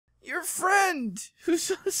Your friend who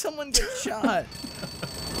saw someone get shot.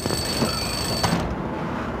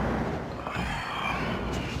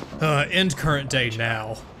 End current day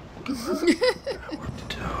now.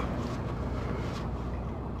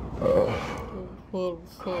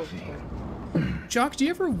 Jock, do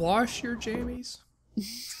you ever wash your jammies?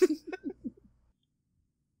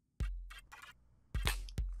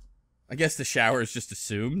 I guess the shower is just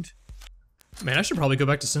assumed. Man, I should probably go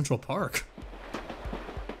back to Central Park.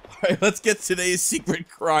 Alright, let's get today's secret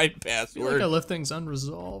crime I feel like password. I left things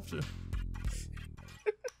unresolved.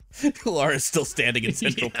 Laura's still standing in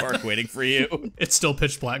Central Park waiting for you. It's still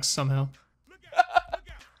pitch black somehow.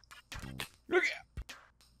 Look at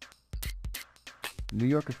New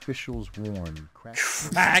York officials warn crack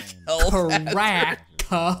Crack.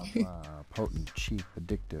 potent, cheap,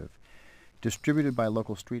 addictive. Distributed by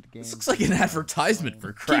local street gangs. This looks like an advertisement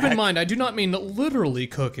for crack. Keep in mind, I do not mean literally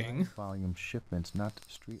cooking. Volume shipments, not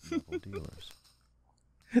street level dealers.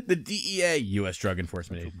 The DEA, U.S. Drug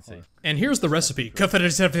Enforcement Agency. And here's the recipe. Blah,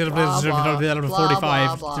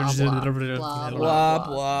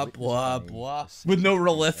 blah, blah, blah. With no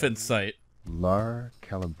relief in sight. Lar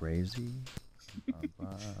Calabrese.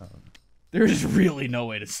 There is really no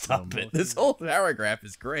way to stop it. This whole paragraph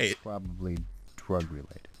is great. Probably drug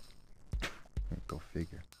related. Go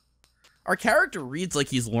figure. Our character reads like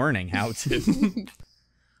he's learning how to.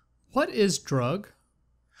 What is drug?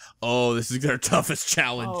 Oh, this is our toughest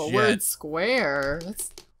challenge yet. Word square. That's...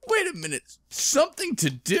 Wait a minute. Something to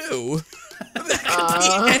do? That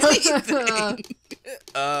could be anything.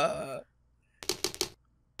 Oh,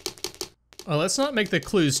 let's not make the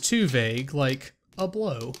clues too vague, like a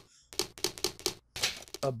blow.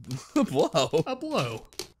 A blow? A blow.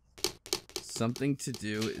 Something to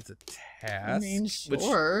do is a task. I mean,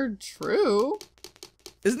 sure, true.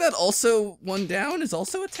 Isn't that also one down is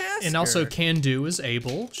also a task? And also can do is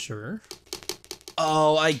able, sure.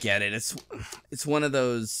 Oh, I get it. It's one of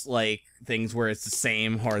those like things where it's the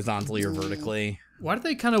same horizontally or vertically. Why did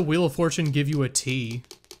they kind of Wheel of Fortune give you a T?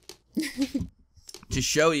 To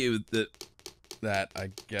show you that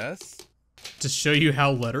I guess. To show you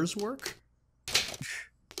how letters work?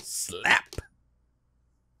 Slap.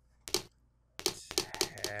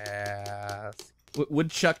 Task.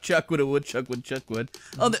 Woodchuck chuck would a woodchuck woodchuck would.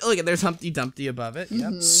 Oh, look at there's Humpty Dumpty above it.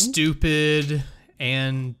 Yep. Stupid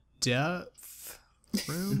and deaf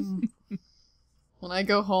room. When I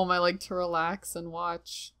go home, I like to relax and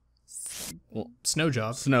watch. Well, snow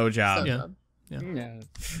job. Snow job. Yeah. Yeah.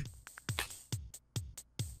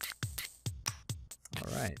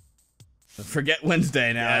 All right. Forget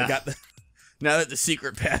Wednesday now. Yeah. I got the. Now that the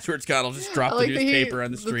secret password's gone, I'll just drop I the like that newspaper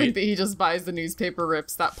on the The thing street. that he just buys the newspaper,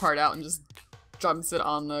 rips that part out, and just dumps it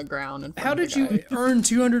on the ground. In front How of the did you guy. earn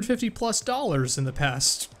 $250+ in the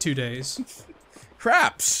past 2 days?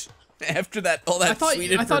 Craps. After that, all that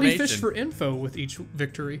sweet information. I thought he fished for info with each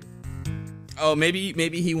victory. Oh,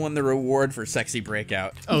 maybe he won the reward for sexy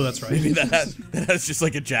breakout. Oh, that's right. Maybe that's just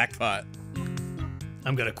like a jackpot.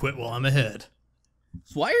 I'm gonna quit while I'm ahead.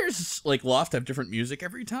 Swires like Loft have different music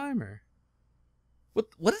every time, or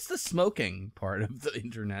what is the smoking part of the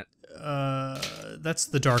internet? That's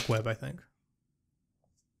the dark web, I think.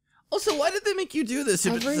 Also, why did they make you do this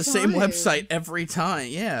if Every it's the same time. website every time?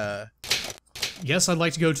 Yeah. Yes, I'd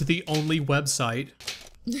like to go to the only website.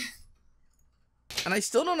 And I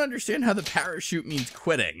still don't understand how the parachute means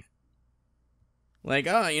quitting. Like,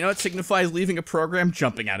 oh, you know what signifies leaving a program?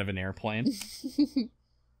 Jumping out of an airplane.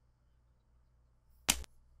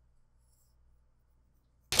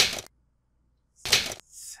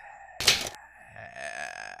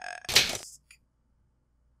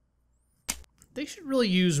 They should really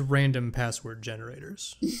use random password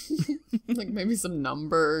generators. Like maybe some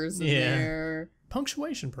numbers in there.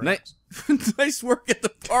 Punctuation, perhaps. Nice work at the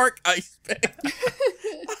park, Ice Pick.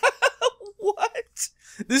 What?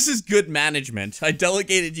 This is good management. I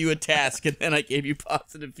delegated you a task and then I gave you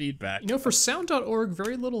positive feedback. You know, for sound.org,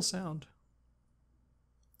 very little sound.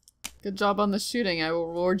 Good job on the shooting. I will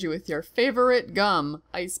reward you with your favorite gum,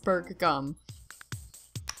 iceberg gum.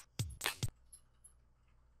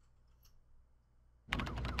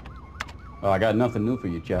 Oh, I got nothing new for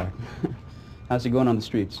you, Jock. How's it going on the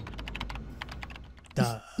streets?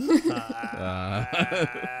 I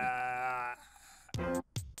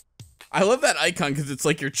love that icon because it's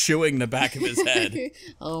like you're chewing the back of his head.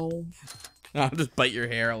 Oh. I'll just bite your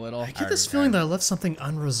hair a little. I get this feeling that I left something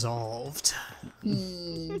unresolved.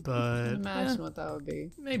 But imagine what that would be.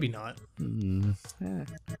 Maybe not.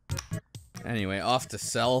 Anyway, off to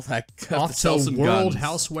sell that. Off sell to some World guns.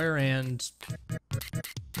 Houseware and...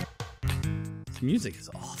 This music is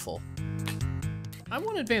awful. I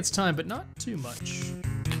want advance time, but not too much.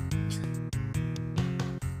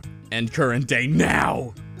 End current day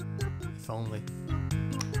now. If only.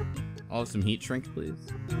 Oh, some heat shrink, please.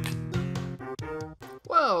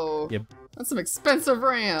 Whoa. Yep. That's some expensive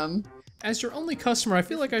RAM. As your only customer, I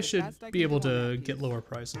feel like I should be able to get lower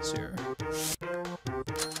prices here.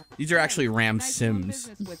 These are actually RAM Sims.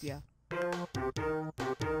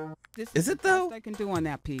 Is it though? I can do on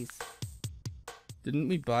that piece. Didn't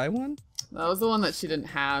we buy one? That was the one that she didn't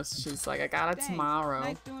have. So she's like, I got it tomorrow.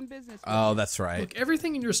 Nice doing business with Oh, you. that's right. Look,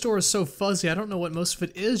 everything in your store is so fuzzy, I don't know what most of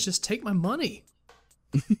it is. Just take my money.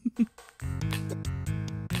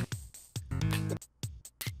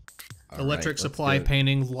 Electric supply,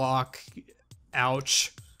 painting, lock,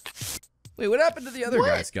 ouch. Wait, what happened to the other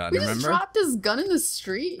guy's gun? We just Remember? dropped his gun in the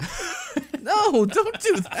street. No, don't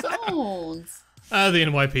do that. Don't. The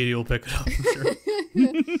NYPD will pick it up, I'm sure.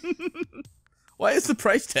 Why is the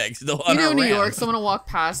price tag still on You know, our New RAM? York, someone will walk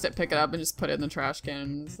past it, pick it up, and just put it in the trash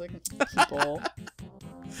can. It's like people.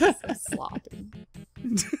 It's so sloppy.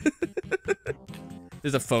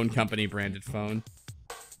 There's a phone company branded phone.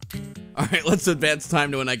 All right, let's advance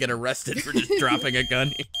time to when I get arrested for just dropping a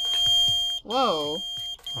gun. Whoa.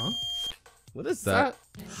 Huh? What is that?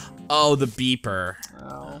 Oh, the beeper.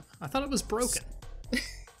 Oh. I thought it was broken.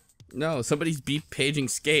 No, somebody's beep paging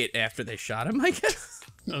Skate after they shot him, I guess.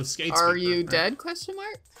 Oh, Skate's Are beeper, you right? dead? Question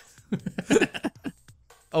mark.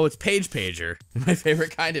 Oh, it's page pager. My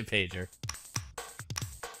favorite kind of pager.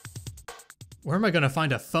 Where am I gonna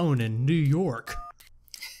find a phone in New York?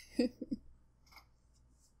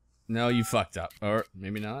 No, you fucked up. Or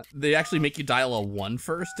maybe not. They actually make you dial a 1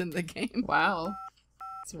 first in the game. Wow.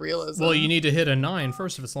 It's realism. Well, you need to hit a 9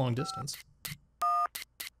 first if it's long distance.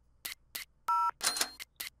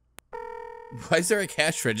 Why is there a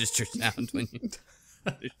cash register sound when you're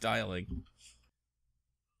dialing?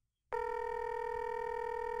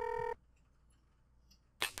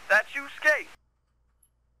 That's you, Skate.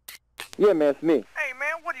 Yeah, man, it's me. Hey,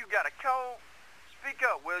 man, what do you got, a cold? Speak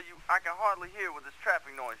up, will you? I can hardly hear with this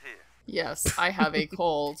traffic noise here. Yes, I have a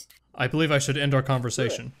cold. I believe I should end our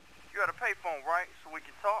conversation. You got a payphone, right? So we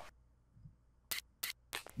can talk?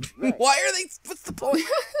 Why are they? What's the point?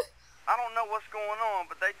 I don't know what's going on,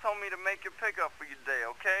 but they told me to make your pickup for your day,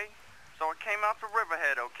 okay? So I came out to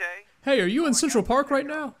Riverhead, okay? Hey, are you in Central Park right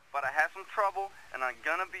now? But I had some trouble, and I'm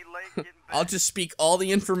gonna be late getting back. I'll just speak all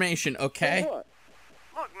the information, okay?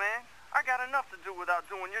 Look, man, I got enough to do without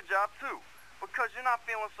doing your job, too. Because you're not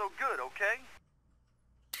feeling so good, okay?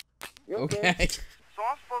 Okay. So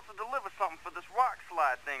I'm supposed to deliver something for this rock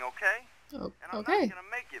slide thing, okay? Oh, And I'm okay. not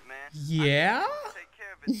gonna make it, man. Yeah? I'll take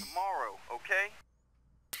care of it tomorrow, okay?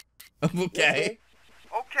 Okay.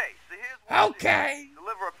 Okay, so here's what Okay. you do.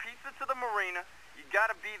 Deliver a pizza to the marina. You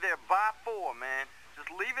gotta be there by 4, man. Just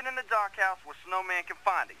leave it in the dock house where Snowman can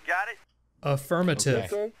find it. Got it?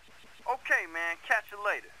 Affirmative. Okay, man. Catch you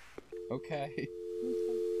later. Okay.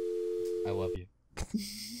 I love you.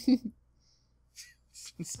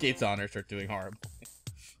 Skate's honors are doing horrible.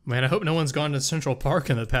 Man, I hope no one's gone to Central Park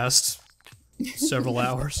in the past several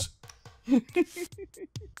hours.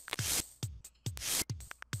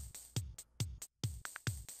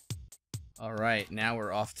 All right, now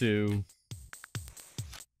we're off to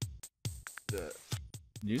the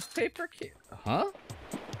newspaper. Huh?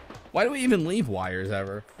 Why do we even leave Wires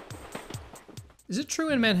ever? Is it true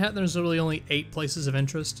in Manhattan there's literally only 8 places of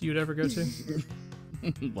interest you'd ever go to?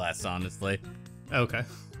 Less, honestly. Okay.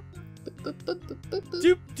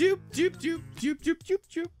 Doop doop doop doop doop doop doop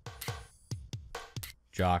doop.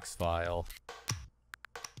 Jock's file.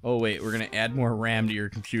 Oh wait, we're gonna add more RAM to your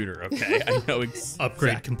computer. Okay, I know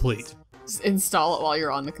Upgrade complete. Just install it while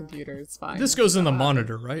you're on the computer. It's fine. This goes in the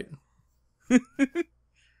monitor, right?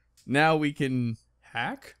 Now we can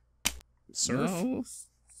Hack? Surf? No,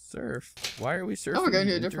 surf. Why are we surfing? Oh, we're going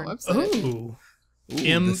to a different website. Oh. Ooh,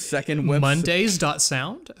 the second website.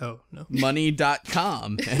 Mondays.sound? Oh, no.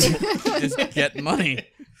 Money.com. And just get money.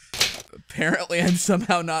 Apparently, I'm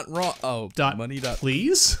somehow not wrong. Oh, Dot money.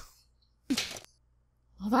 Please?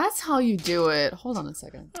 Well, that's how you do it. Hold on a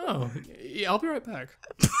second. Oh, yeah, I'll be right back.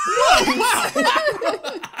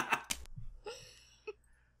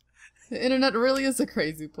 The internet really is a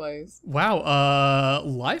crazy place. Wow,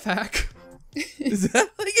 life hack. Is that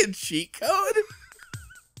like a cheat code?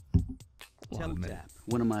 TeleTap,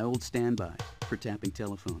 one of my old standbys for tapping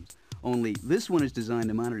telephones. Only this one is designed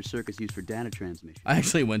to monitor circuits used for data transmission. I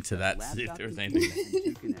actually went to that to see if there was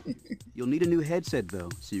anything. You'll need a new headset though,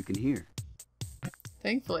 so you can hear.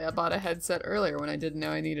 Thankfully, I bought a headset earlier when I didn't know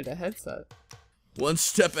I needed a headset. One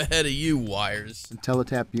step ahead of you, Wires. A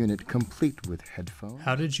teletap unit complete with headphones.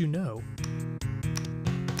 How did you know?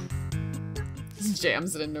 Just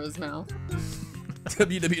jams it into his mouth.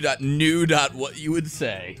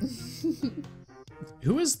 www.new.whatyouvouldSay.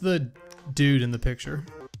 Who is the dude in the picture?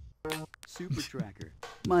 Super Tracker.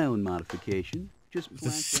 My own modification. Just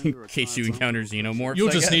Just in case you encounter xenomorphs. You'll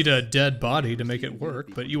I just guess. need a dead body to make it work,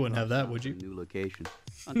 but you wouldn't have that, would you? New location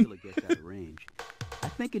until it gets out of range. I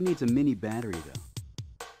think it needs a mini battery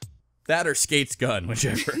though. That or Skate's gun,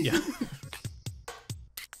 whichever. Yeah.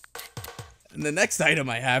 And the next item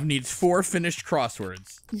I have needs 4 finished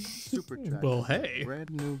crosswords. Super Tracker. Well, hey. Brand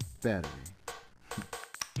new battery.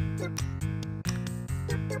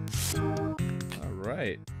 All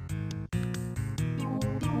right.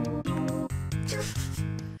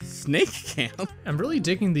 Snake Camp? I'm really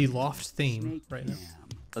digging the loft theme Snake right now. Cam,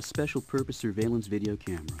 a special purpose surveillance video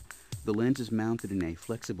camera. The lens is mounted in a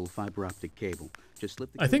flexible fiber optic cable. Just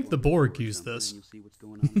slip the I think cable the on Borg the used jumper this. and you'll see what's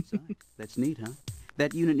going on inside. That's neat, huh?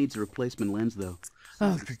 That unit needs a replacement lens though.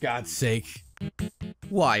 Oh, for God's sake.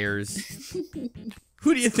 Wires.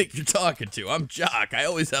 Who do you think you're talking to? I'm Jock. I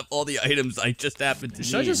always have all the items I just happen to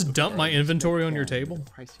Should I need. just dump my inventory on your table?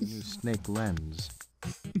 Pricey new snake lens.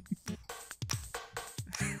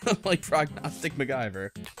 I'm like Prognostic MacGyver.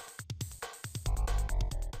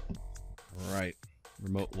 Right.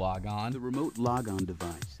 Remote log The on. remote log-on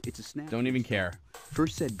device. It's a snap. Don't even care.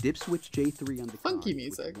 First set dip switch J3 on the Funky card.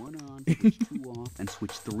 music. Switch 1 on, switch 2 off, and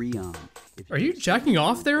switch 3 on. If Are you jacking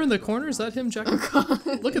off there in the corner? Is that him jacking?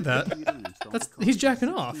 Look at that. That's he's jacking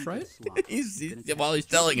off, right? While he's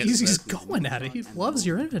telling us. He's this. going at it. He loves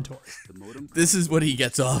your inventory, This is what he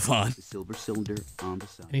gets off on. The silver cylinder on the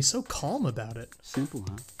side. and he's so calm about it. Simple,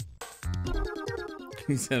 huh?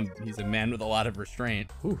 He's a man with a lot of restraint.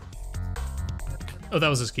 Ooh. Oh, that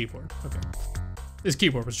was his keyboard. Okay. His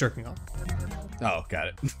keyboard was jerking off. Oh, got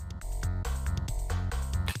it.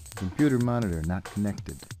 Computer monitor not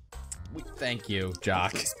connected. Thank you,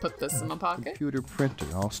 Jock. Just put this in my pocket. Computer printer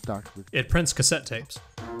all stocked with It prints cassette tapes.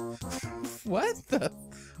 What the?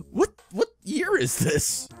 What year is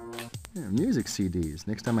this? music CDs.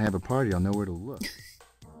 Next time I have a party, I'll know where to look.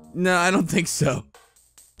 No, I don't think so.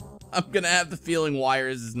 I'm gonna have the feeling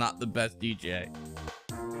Wires is not the best DJ.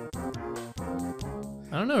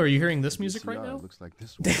 I don't know. Are you hearing this music right VCR, now? Looks like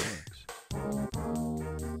this one works.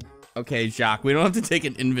 Okay, Jock, we don't have to take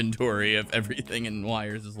an inventory of everything in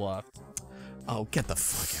Wires' loft. Oh, get the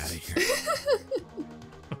fuck out of here.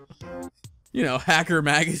 You know, Hacker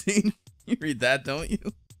Magazine. You read that, don't you?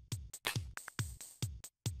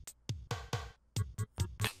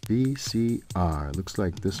 VCR. Looks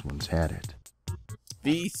like this one's had it.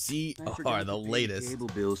 VCR, the Pay latest. Cable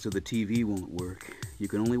bills so the TV won't work. You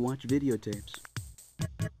can only watch videotapes.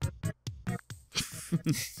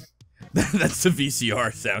 That's the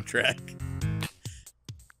VCR soundtrack.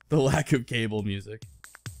 The lack of cable music.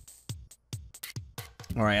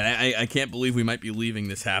 All right, I can't believe we might be leaving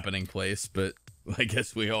this happening place, but I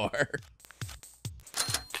guess we are.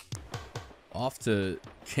 Off to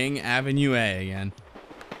King Avenue A again.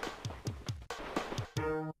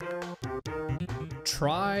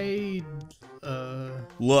 Try.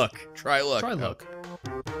 Look. Try look. Try look.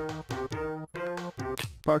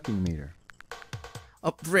 Parking meter.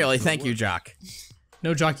 Oh, really? Thank you, Jock.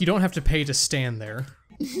 No, Jock, you don't have to pay to stand there.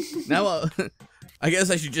 Now, I guess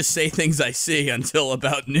I should just say things I see until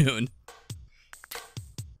about noon.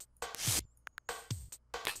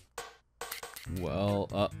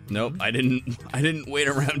 Well, nope. I didn't wait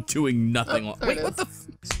around doing nothing. Oh, there Wait, it what is.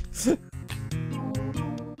 the?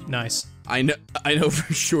 Nice. I know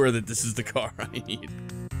for sure that this is the car I need.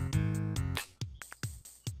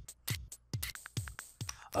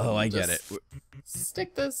 Oh, I get it.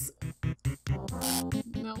 Stick this.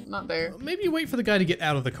 No, not there. Maybe you wait for the guy to get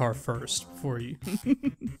out of the car first before you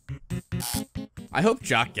I hope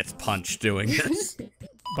Jock gets punched doing this.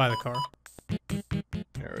 buy the car.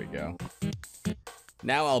 There we go.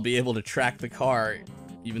 Now I'll be able to track the car,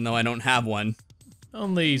 even though I don't have one.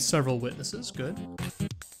 Only several witnesses. Good.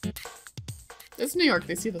 It's New York.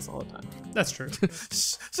 They see this all the time. That's true.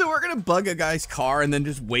 So we're gonna bug a guy's car and then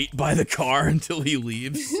just wait by the car until he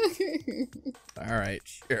leaves? Alright,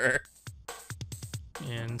 sure.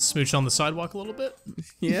 And smooch on the sidewalk a little bit.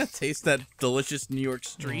 Yeah, taste that delicious New York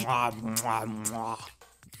street.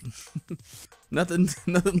 Nothing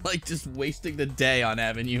like just wasting the day on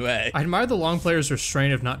Avenue A. I admire the long player's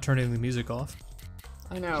restraint of not turning the music off.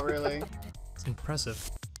 I know, really. It's impressive.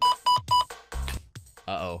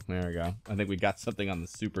 Uh-oh, there we go. I think we got something on the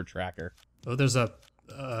super tracker. Oh, there's a,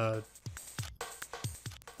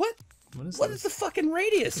 What? What is the fucking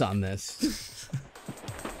radius on this?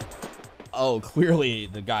 Oh, clearly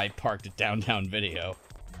the guy parked at Downtown Video.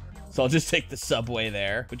 So I'll just take the subway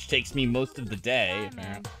there, which takes me most of the day. Hey,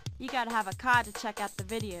 man. You gotta have a card to check out the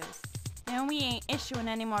videos. And we ain't issuing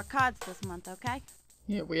any more cards this month, okay?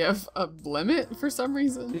 Yeah, we have a limit for some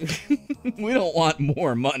reason. We don't want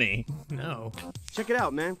more money. No. Check it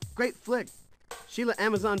out, man. Great flick. Sheila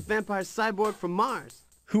Amazon Vampire Cyborg from Mars.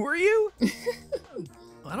 Who are you?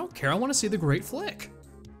 I don't care. I want to see the great flick.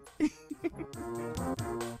 It's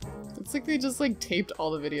like they just like taped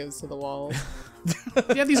all the videos to the wall.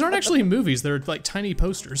 Yeah, these aren't actually movies. They're like tiny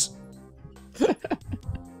posters.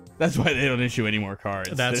 That's why they don't issue any more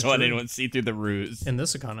cards. That's they don't want true. anyone to see through the ruse. In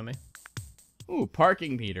this economy. Ooh,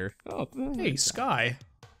 parking meter. Oh, Hey, Sky.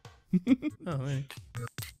 Oh, hey.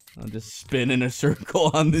 I'll just spin in a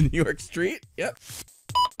circle on the New York street. Yep.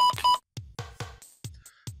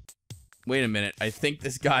 Wait a minute. I think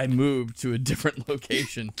this guy moved to a different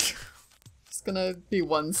location. Just gonna be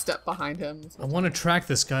one step behind him. I want to track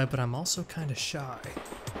this guy, but I'm also kind of shy.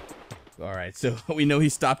 All right, so we know he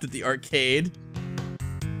stopped at the arcade.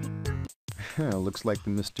 Looks like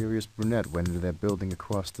the mysterious brunette went into that building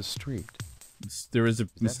across the street. There was a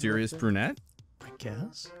mysterious brunette? I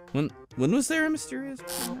guess. When was there a mysterious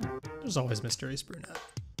brunette? There's always mysterious brunette.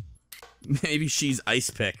 Maybe she's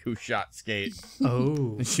Ice Pick who shot Skate.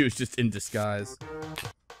 Oh. And she was just in disguise.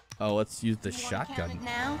 Oh, let's use the Count shotgun. it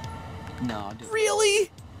now? No, I'll do it.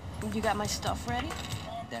 Really? You got my stuff ready?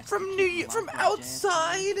 That's From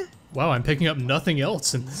outside? Wow, I'm picking up nothing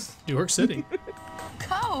else in New York City.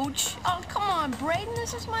 Coach? Oh, come on, Braden.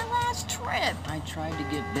 This is my last trip. I tried to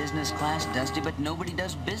get business class, Dusty, but nobody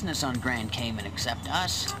does business on Grand Cayman except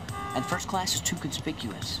us. And first class is too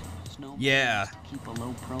conspicuous. Snowman Yeah. has to keep a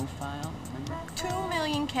low profile, remember? $2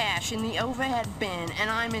 million cash in the overhead bin, and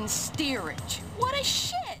I'm in steerage. What a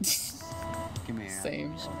shit! Come here.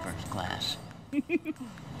 Same. Some first class.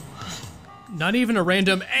 Not even a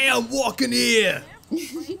random, hey, I'm walking here!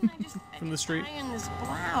 From the street. In this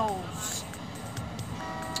blouse.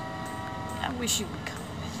 I wish you would come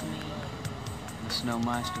with me. The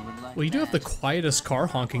Snowmaster would like Well, you do have the that. quietest car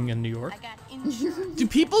honking in New York. I got insurance. Do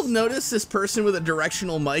people notice this person with a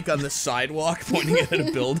directional mic on the sidewalk pointing it at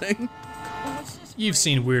a building? What's this? You've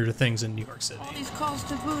seen weirder things in New York City. All these calls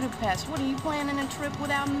to Budapest. What, are you planning a trip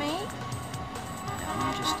without me?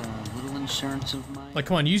 Just a little insurance of mine. Like,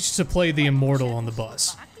 come on, you used to play the Immortal on the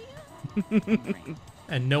bus.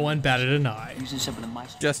 And no one batted an eye. Using some of the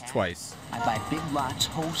Meister Just cash. twice. I buy big lots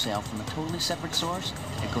wholesale from a totally separate source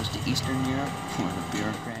that goes to Eastern Europe where the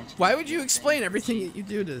bureaucrats. Why would you explain everything that you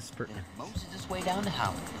do to this person? And it Moses its way down to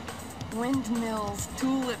Holland. Windmills,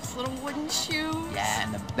 tulips, little wooden shoes. Yeah,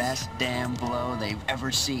 and the best damn blow they've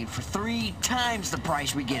ever seen for 3 times the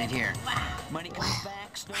price we get it here. Money comes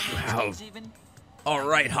back, snowman Wow. stays even. All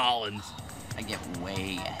right, Holland. I get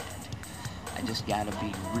way ahead. I just gotta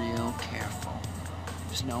be real careful.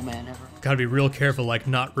 Snowman ever? Gotta be real careful, like,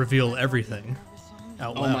 not reveal everything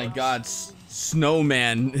out Oh loud. my God,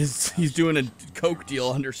 Snowman he's doing a coke deal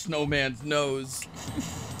under Snowman's nose.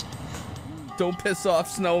 Don't piss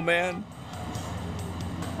off, Snowman.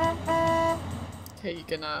 Okay, you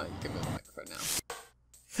can move the microphone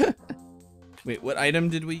now. Wait, what item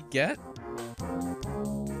did we get?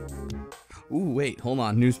 Ooh, wait, hold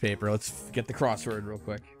on. Newspaper. Let's get the crossword real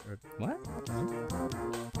quick. What?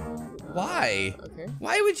 Why? Okay.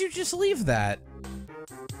 Why would you just leave that?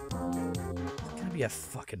 It's gonna be a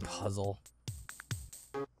fucking puzzle.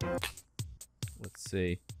 Let's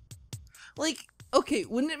see. Like, okay,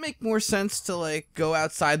 wouldn't it make more sense to, like, go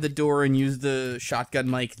outside the door and use the shotgun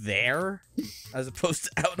mic there? As opposed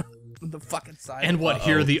to out on the fucking side? And what, Uh-oh.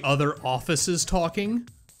 hear the other offices talking?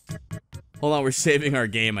 Hold on, we're saving our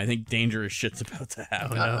game. I think dangerous shit's about to Oh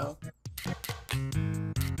happen. no.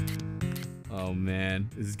 Oh man,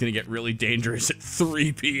 this is gonna get really dangerous at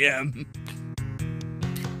 3 p.m.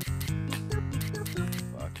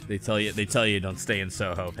 Fuck. They tell you don't stay in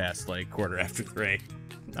Soho past like 3:15.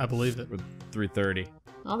 I believe it. Or 3:30.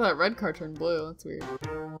 Oh, that red car turned blue. That's weird.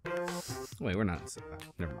 Wait, we're not in Soho.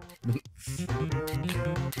 Never mind.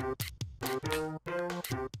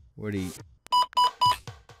 Where do you...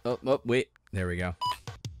 Oh, wait. There we go.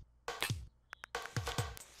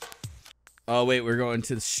 Oh, wait, we're going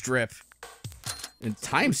to the Strip. In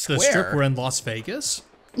Times Square? The Strip, we're in Las Vegas?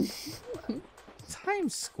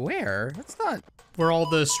 Times Square? That's not... Where all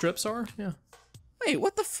the strips are? Yeah. Wait,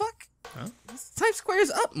 what the fuck? Huh? Times Square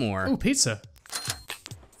is up more. Oh, pizza.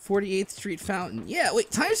 48th Street Fountain. Yeah,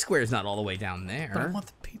 wait, Times Square is not all the way down there. But I want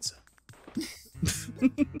the pizza.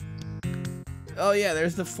 Oh yeah,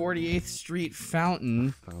 there's the 48th Street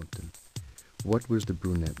Fountain. Fountain. What was the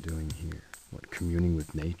brunette doing here? What, communing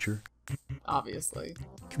with nature? Obviously.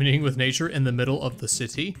 Communing with nature in the middle of the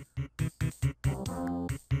city?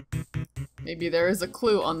 Maybe there is a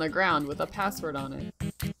clue on the ground with a password on it.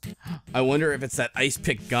 I wonder if it's that ice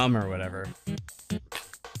pick gum or whatever.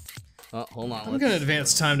 Oh, hold on. I'm gonna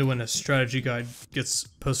advance time to when a strategy guide gets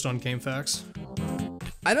posted on GameFAQs.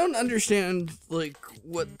 I don't understand, like,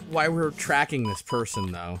 why we're tracking this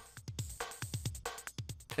person, though.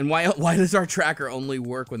 And why does our tracker only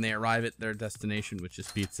work when they arrive at their destination, which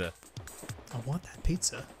is pizza? I want that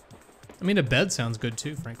pizza. I mean, a bed sounds good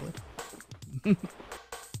too, frankly.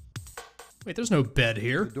 Wait, there's no bed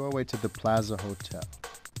here. The doorway to the Plaza Hotel.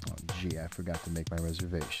 Oh, gee, I forgot to make my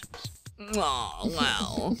reservations. Oh,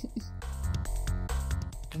 wow.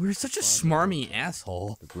 We're such a smarmy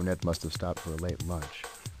asshole. The brunette must have stopped for a late lunch.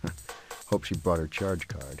 Hope she brought her charge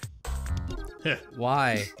card.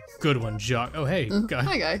 Why? Good one, Jock. Oh, hey, guy.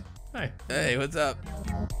 Hi, guy. Hi. Hey, what's up?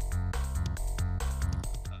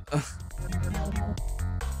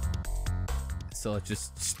 So let's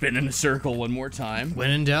just spin in a circle one more time. When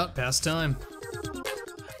in doubt, pass time.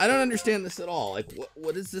 I don't understand this at all. Like,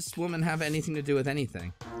 what does this woman have anything to do with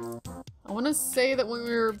anything? I want to say that when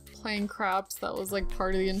we were playing craps, that was like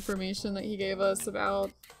part of the information that he gave us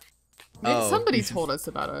about. Maybe somebody told us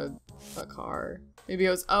about a car. Maybe it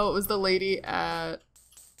was the lady at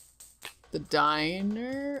the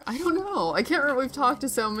diner. I don't know. I can't remember. We've talked to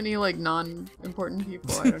so many like non-important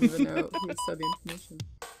people. I don't even know who said the information.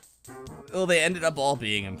 Well, they ended up all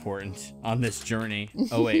being important on this journey.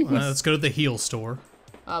 Oh wait, let's go to the heel store.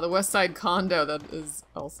 The West Side condo, that is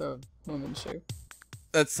also a woman's shoe.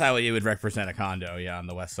 That's how you would represent a condo, yeah, on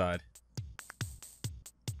the West Side.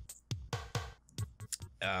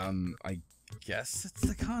 I guess it's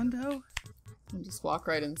the condo? And just walk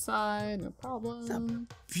right inside, no problem.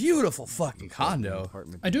 Beautiful fucking condo.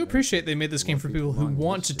 I do appreciate they made this game for people who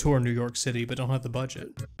want to tour New York City but don't have the budget.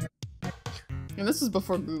 And this was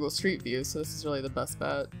before Google Street View, so this is really the best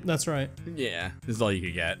bet. That's right. Yeah, this is all you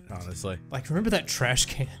could get, honestly. Like, remember that trash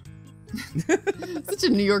can? Such a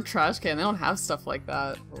New York trash can. They don't have stuff like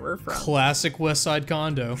that where we're from. Classic West Side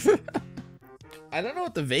condo. I don't know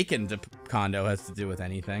what the vacant condo has to do with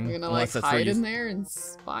anything. You're gonna like hide in there and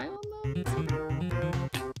spy on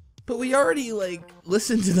them? But we already like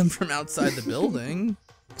listened to them from outside the building.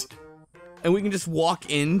 And we can just walk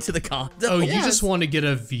into the condo. Oh, you just want to get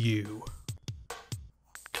a view.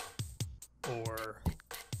 Or...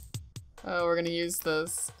 Oh, we're gonna use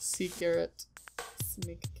this secret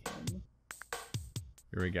sneak cam.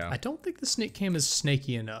 Here we go. I don't think the snake cam is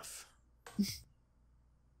snaky enough.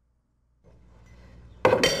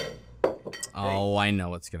 Oh, I know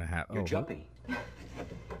what's gonna happen. You're jumpy.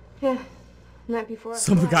 Yeah, night before.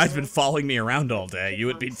 Some guy's been following me around all day. You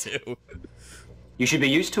would be too. You should be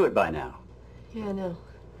used to it by now. Yeah, I know.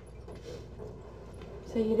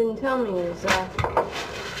 So you didn't tell me, is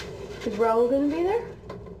Raoul gonna be there?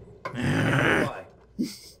 Why?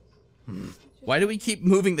 Why do we keep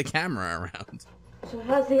moving the camera around? So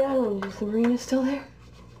how's the island? Is the marina still there?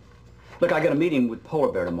 Look, I got a meeting with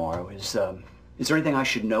Polar Bear tomorrow. Is there anything I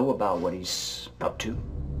should know about what he's up to?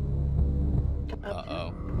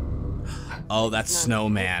 Uh-oh. Oh, that's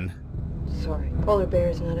Snowman. Sorry, Polar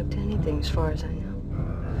Bear's not up to anything as far as I know.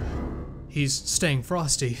 He's staying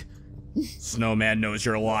frosty. Snowman knows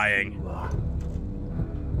you're lying.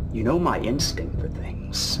 You know my instinct for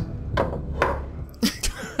things.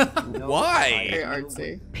 Why? Very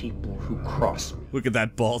artsy. People who cross me. Look at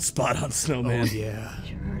that bald spot on Snowman. Oh, yeah.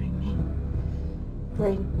 You're hurting me.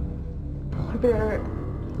 Braden,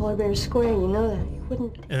 Polar Bear's square, you know that. You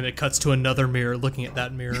wouldn't... And then it cuts to another mirror looking at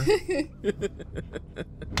that mirror.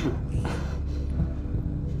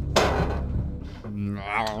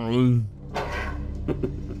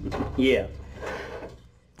 Yeah.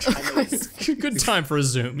 Good time for a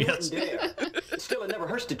zoom, yes. Still, it never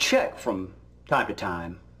hurts to check from time to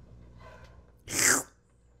time.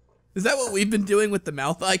 Is that what we've been doing with the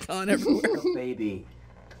mouth icon everywhere? Oh, baby,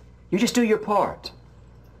 you just do your part.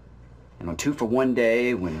 And on 2 for 1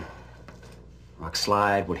 day, when Rock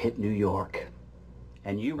Slide would hit New York,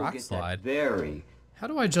 and you will get that very... How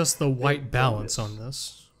do I adjust the white balance on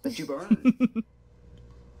this? That you've earned.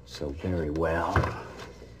 So very well.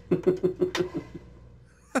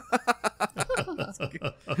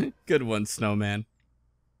 Good one, Snowman.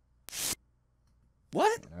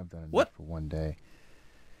 What? I've done enough for 1 day.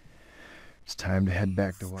 It's time to head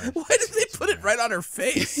back to work. Why did they put it right on her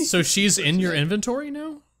face? So she's in your inventory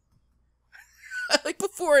now? Like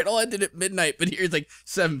before it all ended at midnight, but here's like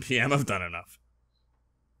 7 p.m. I've done enough.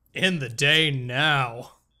 In the day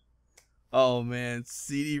now. Oh man,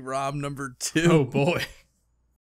 CD-ROM number 2. Oh boy.